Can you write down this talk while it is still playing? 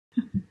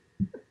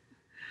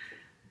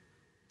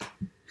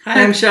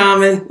Hi, I'm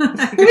Shaman. Wait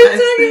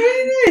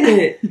a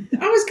minute.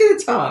 I was going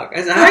to talk.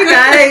 I said, hi,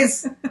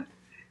 guys.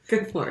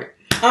 Go for it.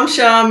 I'm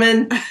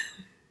Shaman.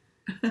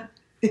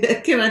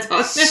 Can I talk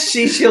now?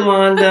 She's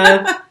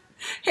Yolanda.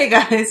 Hey,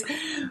 guys.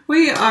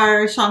 We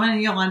are Shaman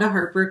and Yolanda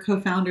Harper,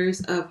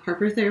 co-founders of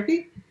Harper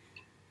Therapy.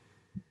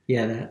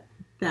 Yeah,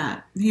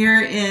 that.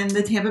 Here in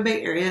the Tampa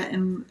Bay area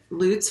in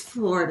Lutz,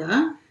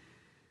 Florida.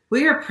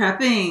 We are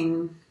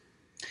prepping.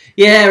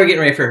 Yeah, we're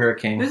getting ready for a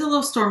hurricane. There's a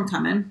little storm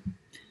coming.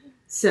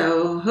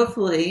 So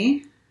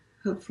hopefully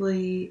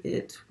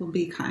it will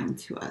be kind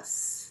to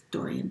us.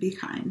 Dorian, be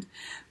kind.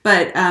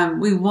 But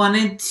we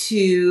wanted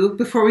to,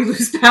 before we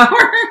lose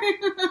power,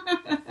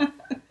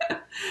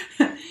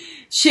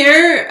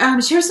 share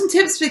some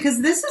tips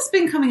because this has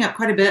been coming up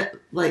quite a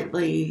bit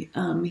lately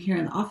here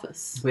in the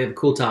office. We have a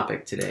cool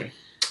topic today.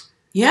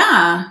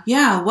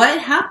 Yeah. What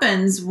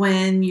happens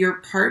when your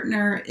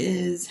partner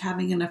is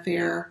having an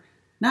affair,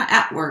 not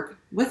at work,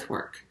 with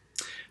work?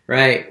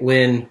 Right.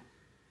 When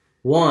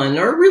one,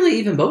 or really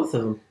even both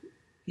of them,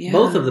 Yeah.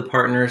 both of the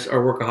partners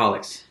are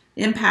workaholics.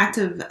 Impact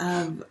of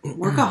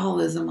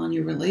workaholism on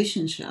your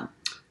relationship.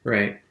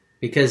 Right.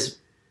 Because,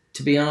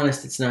 to be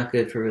honest, it's not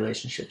good for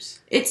relationships.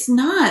 It's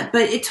not,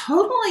 but it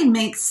totally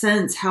makes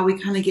sense how we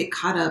kind of get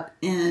caught up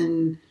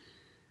in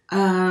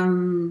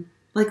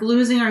like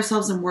losing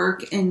ourselves in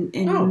work and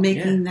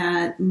making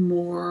that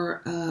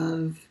more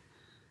of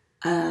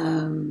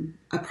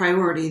a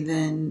priority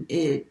than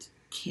it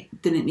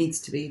needs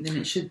to be, than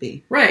it should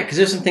be. Right, because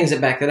there's some things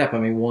that back that up. I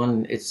mean,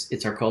 one,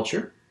 it's our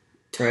culture,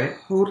 right?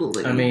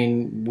 Totally. I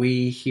mean,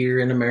 we here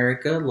in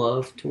America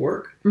love to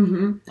work.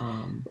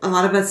 Mm-hmm. A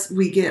lot of us,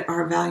 we get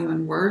our value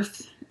and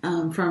worth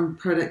from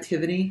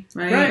productivity,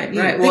 right?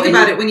 Right. Think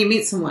about it when you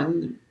meet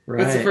someone.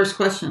 Right. What's the first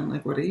question?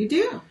 Like, what do you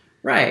do?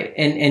 Right,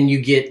 and you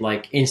get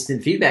like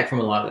instant feedback from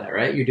a lot of that,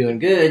 right? You're doing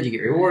good, you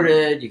get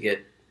rewarded, you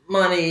get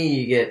money,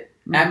 you get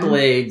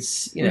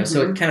accolades,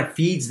 so it kind of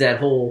feeds that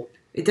whole...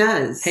 It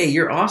does. Hey,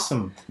 you're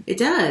awesome. It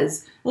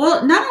does.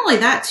 Well, not only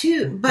that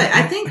too, but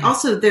I think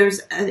also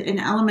there's an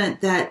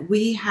element that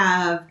we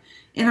have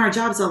in our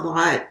jobs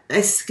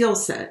a skill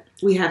set.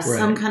 We have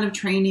some kind of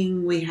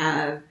training. We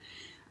have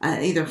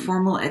either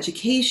formal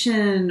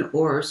education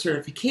or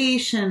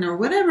certification or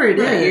whatever it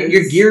is.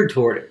 You're geared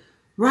toward it.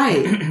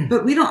 Right.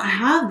 But we don't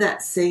have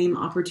that same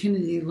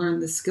opportunity to learn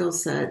the skill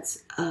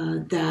sets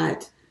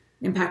that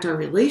impact our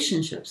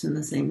relationships in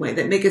the same way,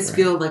 that make us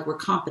feel like we're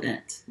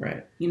competent.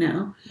 Right.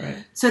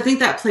 Right. So I think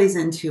that plays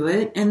into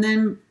it. And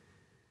then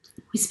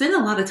we spend a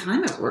lot of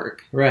time at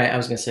work. Right. I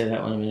was going to say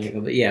that one a minute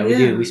ago, but we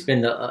do. We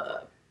spend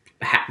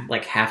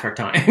half our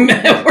time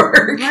at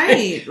work.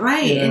 Right.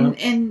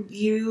 And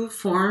you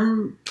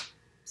form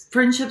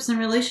friendships and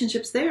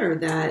relationships there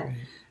that,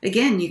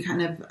 again, you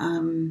kind of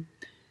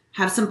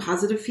have some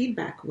positive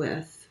feedback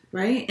with,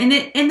 right? And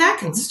that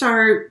can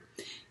start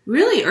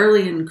really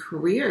early in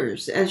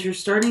careers. As you're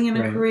starting in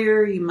a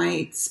career, you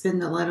might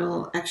spend a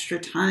little extra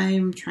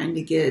time trying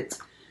to get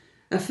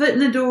a foot in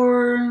the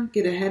door,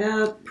 get a head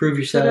up. Prove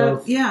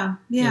yourself. Yeah.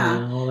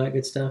 All that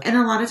good stuff. And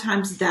a lot of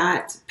times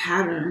that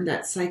pattern,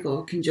 that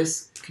cycle can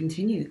just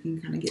continue. It can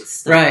kind of get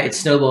stuck. Right. It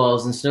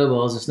snowballs and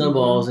snowballs and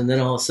snowballs. And then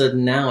all of a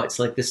sudden now it's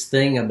like this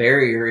thing, a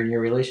barrier in your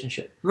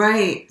relationship.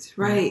 Right.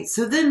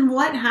 So then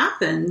what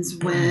happens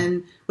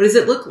what does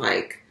it look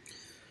like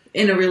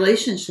in a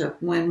relationship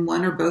when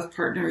one or both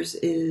partners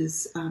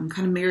is kind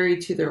of married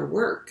to their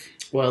work?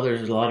 Well,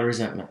 there's a lot of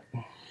resentment.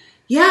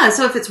 Yeah.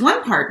 So if it's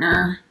one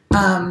partner,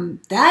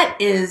 that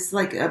is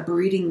like a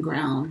breeding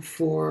ground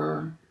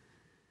for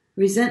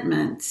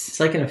resentment. It's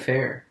like an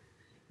affair.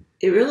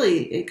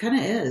 It kind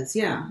of is.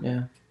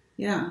 Yeah.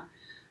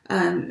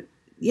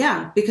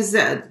 Because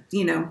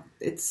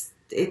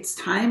it's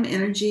time,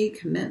 energy,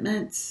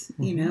 commitment,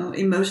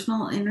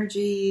 emotional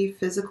energy,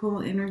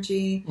 physical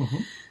energy. Mm-hmm.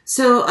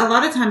 So a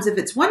lot of times if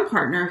it's one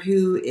partner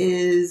who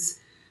is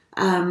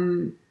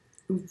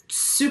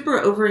super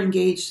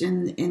over-engaged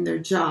in their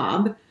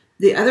job,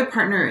 the other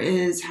partner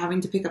is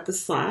having to pick up the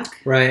slack.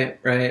 Right.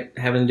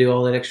 Having to do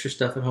all that extra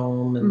stuff at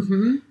home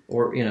and,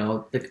 or,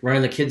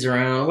 running the kids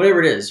around,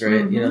 whatever it is,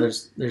 right?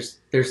 Mm-hmm.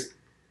 There's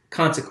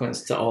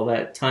consequence to all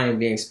that time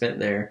being spent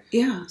there.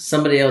 Yeah.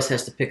 Somebody else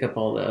has to pick up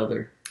all the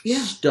other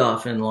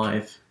stuff in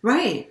life.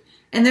 Right.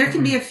 And there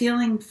can be a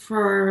feeling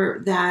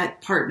for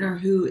that partner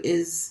who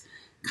is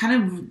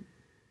kind of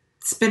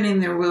spinning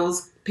their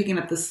wheels, picking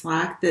up the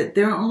slack, that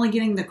they're only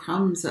getting the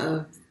crumbs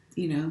of,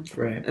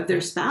 of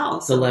their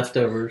spouse. The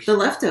leftovers.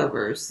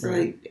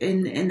 Right. Like,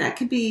 and that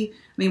could be,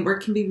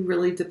 work can be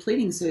really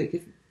depleting. So it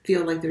could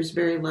feel like there's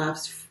very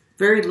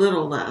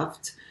little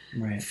left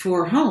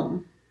for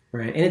home.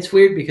 Right. And it's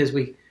weird because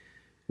we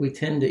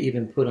tend to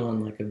even put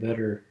on like a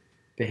better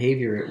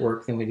behavior at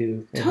work than we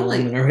do at home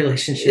in our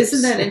relationships.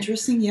 Isn't that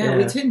interesting? Yeah,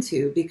 we tend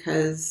to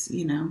because,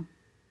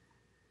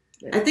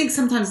 I think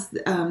sometimes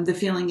the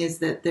feeling is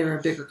that there are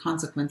bigger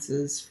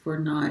consequences for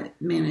not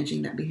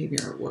managing that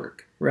behavior at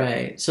work.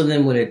 Right. So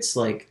then when it's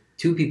like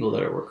two people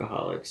that are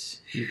workaholics,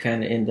 you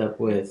kind of end up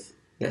with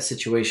that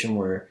situation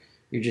where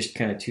you're just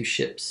kind of two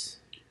ships.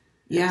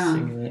 Yeah.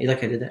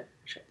 Like I did that.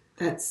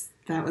 That's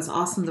That was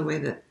awesome the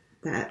way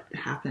that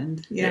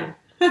happened. Yeah.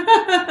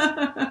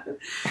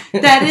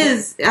 That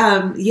is,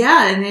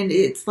 yeah. And then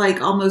it's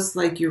like almost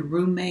like your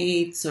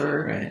roommates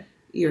or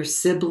your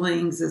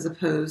siblings as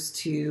opposed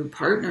to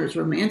partners,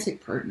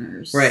 romantic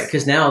partners. Right.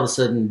 Because now all of a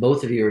sudden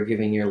both of you are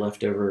giving your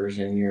leftovers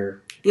and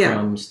your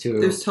crumbs to.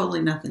 There's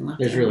totally nothing left.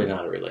 There's really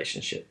not a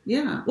relationship.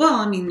 Yeah. Well,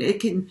 I mean,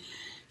 it can.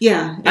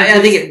 Yeah. I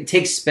think it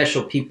takes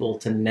special people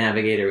to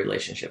navigate a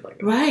relationship like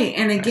that. Right.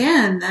 And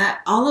again,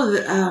 that all of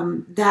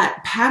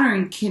that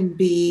pattern can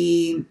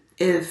be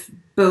if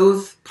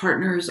both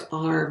partners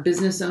are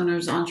business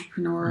owners,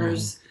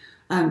 entrepreneurs.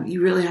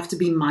 You really have to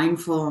be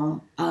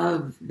mindful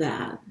of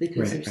that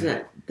because there's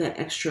that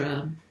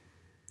extra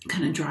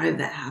kind of drive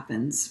that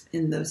happens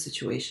in those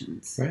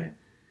situations. Right.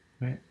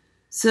 Right.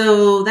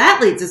 So that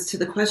leads us to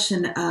the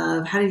question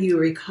of how do you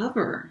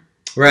recover?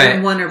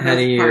 Right. One or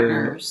both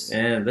partners.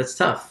 Yeah, that's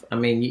tough. I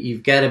mean,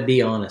 you've got to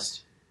be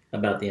honest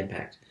about the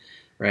impact,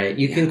 right?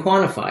 You can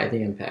quantify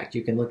the impact.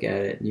 You can look at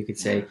it and you could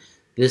say,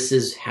 this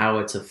is how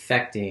it's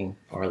affecting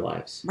our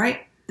lives.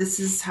 Right. This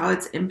is how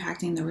it's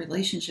impacting the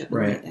relationship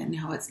and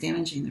how it's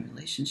damaging the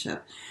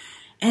relationship.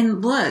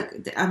 And look,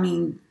 I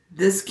mean,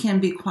 this can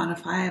be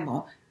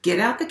quantifiable. Get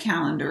out the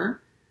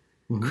calendar,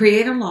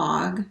 create a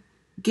log,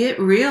 get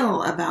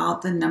real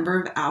about the number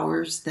of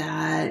hours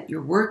that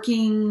you're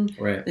working,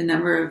 the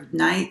number of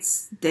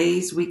nights,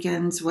 days,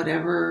 weekends,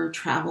 whatever,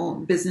 travel,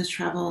 business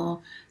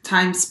travel,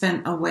 time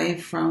spent away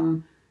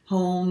from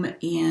home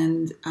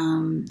and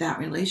that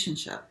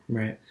relationship.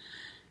 Right.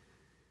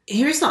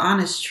 Here's the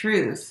honest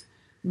truth.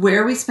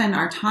 Where we spend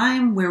our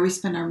time, where we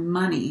spend our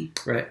money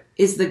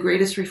is the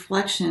greatest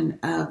reflection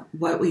of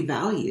what we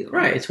value.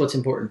 Right. It's what's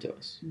important to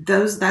us.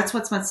 That's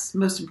what's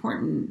most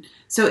important.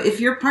 So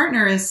if your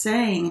partner is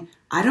saying,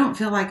 I don't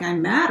feel like I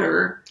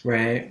matter.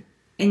 Right.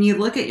 And you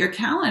look at your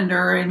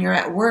calendar and you're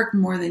at work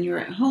more than you're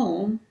at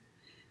home.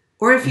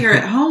 Or if you're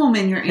at home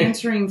and you're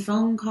answering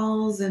phone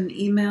calls and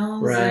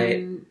emails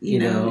and, you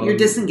know, you're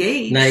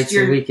disengaged. Nights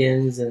and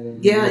weekends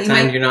and the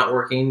time you're not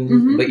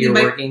working, but you're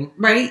working.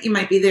 Right. You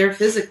might be there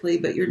physically,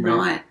 but you're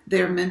not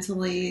there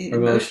mentally,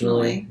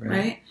 emotionally.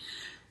 Right.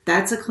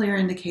 That's a clear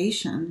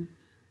indication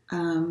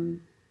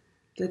that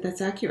that's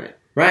accurate.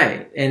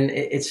 Right. And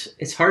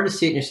it's hard to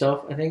see it in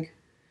yourself, I think.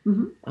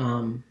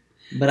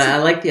 But I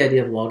like the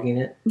idea of logging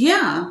it.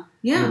 Yeah.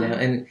 Yeah. You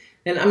know,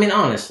 and I mean,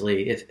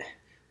 honestly,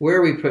 where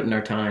are we putting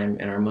our time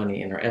and our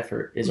money and our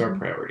effort is our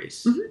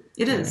priorities.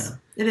 It is.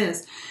 It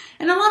is.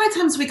 And a lot of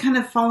times we kind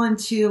of fall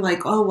into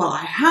like, oh, well,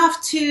 I have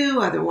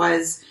to.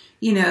 Otherwise,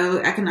 you know,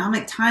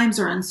 economic times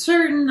are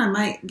uncertain. I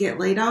might get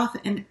laid off.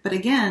 But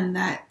again,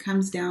 that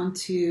comes down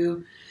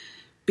to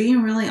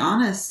being really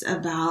honest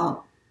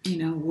about,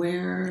 you know,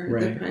 where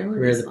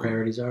the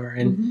priorities are.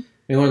 And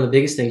I mean, one of the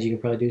biggest things you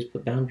can probably do is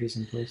put boundaries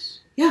in place.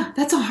 Yeah,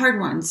 that's a hard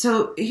one.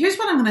 So here's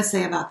what I'm going to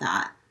say about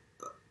that.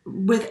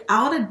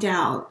 Without a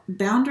doubt,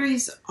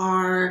 boundaries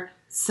are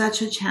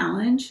such a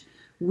challenge.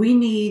 We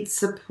need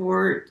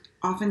support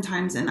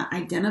oftentimes in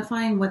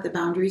identifying what the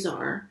boundaries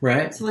are.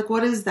 Right. So like,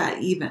 what is that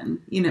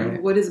even? You know,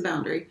 what is a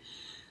boundary?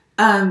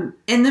 And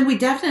then we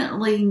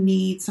definitely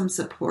need some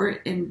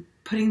support in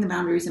putting the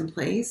boundaries in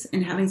place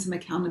and having some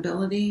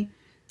accountability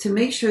to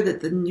make sure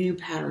that the new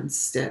pattern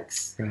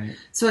sticks. Right.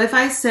 So if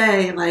I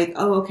say like,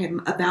 oh, okay,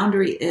 a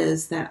boundary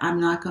is that I'm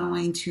not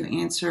going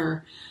to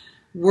answer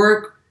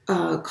work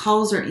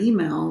calls or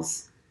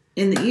emails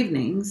in the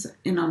evenings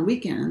and on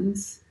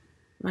weekends,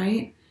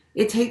 right?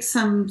 It takes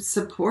some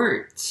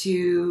support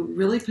to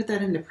really put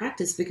that into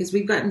practice because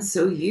we've gotten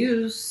so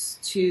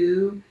used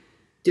to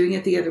doing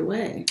it the other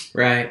way.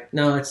 Right.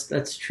 No,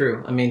 that's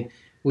true. I mean,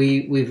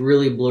 we've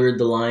really blurred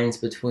the lines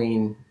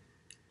between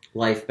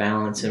life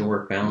balance and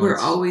work balance. We're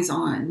always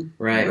on.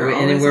 Right.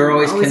 We're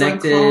always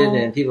connected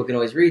and people can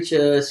always reach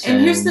us. And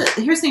here's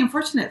the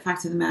unfortunate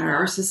fact of the matter.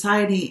 Our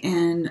society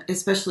and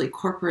especially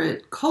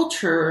corporate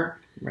culture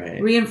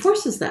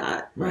reinforces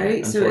that,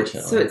 right? So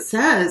it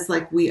says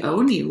like, we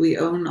own you. We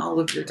own all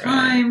of your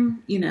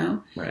time, you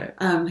know. Right.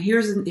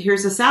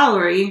 Here's a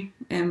salary,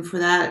 and for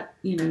that,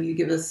 you know, you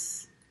give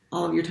us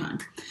all of your time.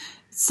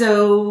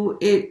 So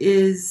it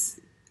is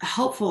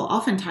helpful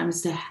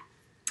oftentimes to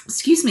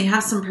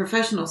have some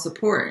professional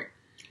support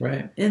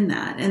in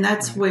that. And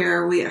that's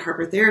where we at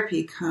Harper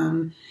Therapy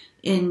come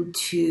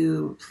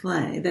into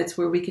play. That's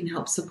where we can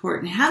help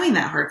support and having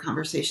that hard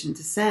conversation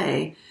to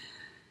say,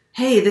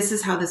 hey, this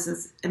is how this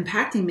is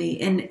impacting me,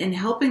 and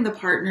helping the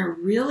partner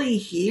really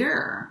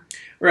hear.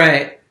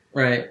 Right.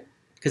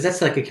 Because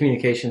that's like a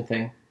communication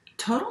thing.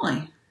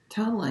 Totally.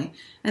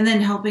 And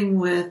then helping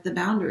with the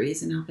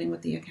boundaries and helping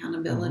with the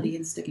accountability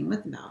and sticking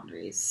with the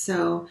boundaries.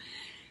 So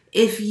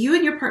if you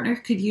and your partner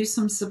could use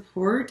some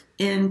support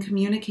in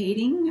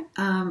communicating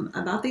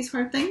about these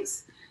hard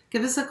things,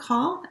 give us a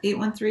call,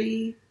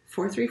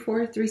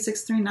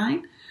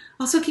 813-434-3639.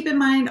 Also keep in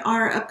mind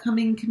our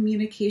upcoming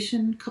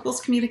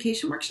couples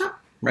communication workshop.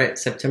 Right,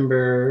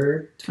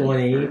 September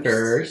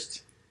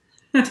 21st,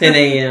 10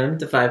 a.m.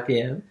 to 5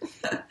 p.m.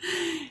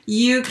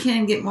 You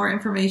can get more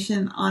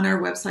information on our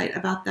website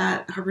about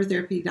that,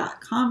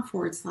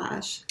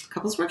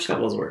 harbortherapy.com/couples workshop.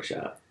 Couples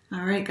workshop.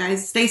 All right,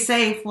 guys. Stay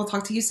safe. We'll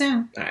talk to you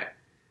soon. All right.